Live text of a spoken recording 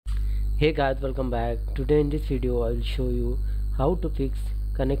Hey guys, welcome back. Today in this video I will show you how to fix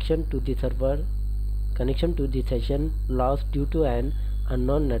connection to the session lost due to an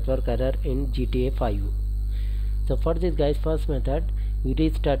unknown network error in GTA 5. So for this guys, first method, you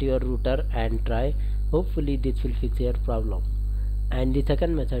restart your router and try. Hopefully this will fix your problem. And the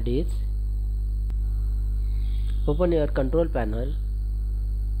second method is open your control panel.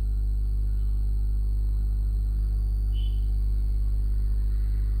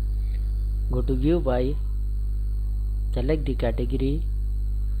 Go to view by, select the category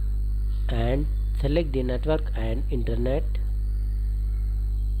and select the network and internet.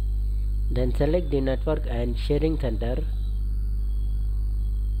 Then select the network and sharing center.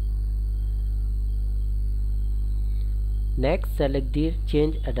 Next select the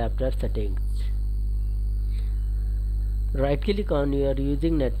change adapter settings. Right click on your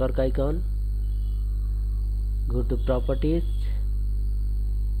using network icon. Go to properties.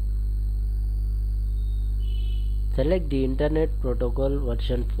 Select the Internet Protocol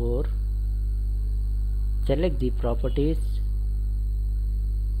version 4. Select the properties.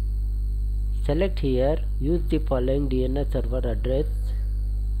 Select here, use the following DNS server address.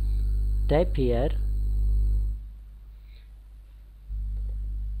 Type here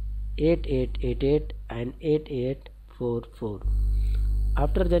 8888 and 8844.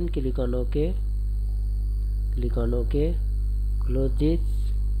 After then click on OK. Click on OK. Close this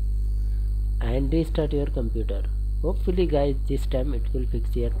and restart your computer. Hopefully guys, this time it will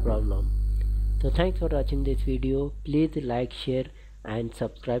fix your problem. So thanks for watching this video. Please like, share and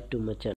subscribe to my channel.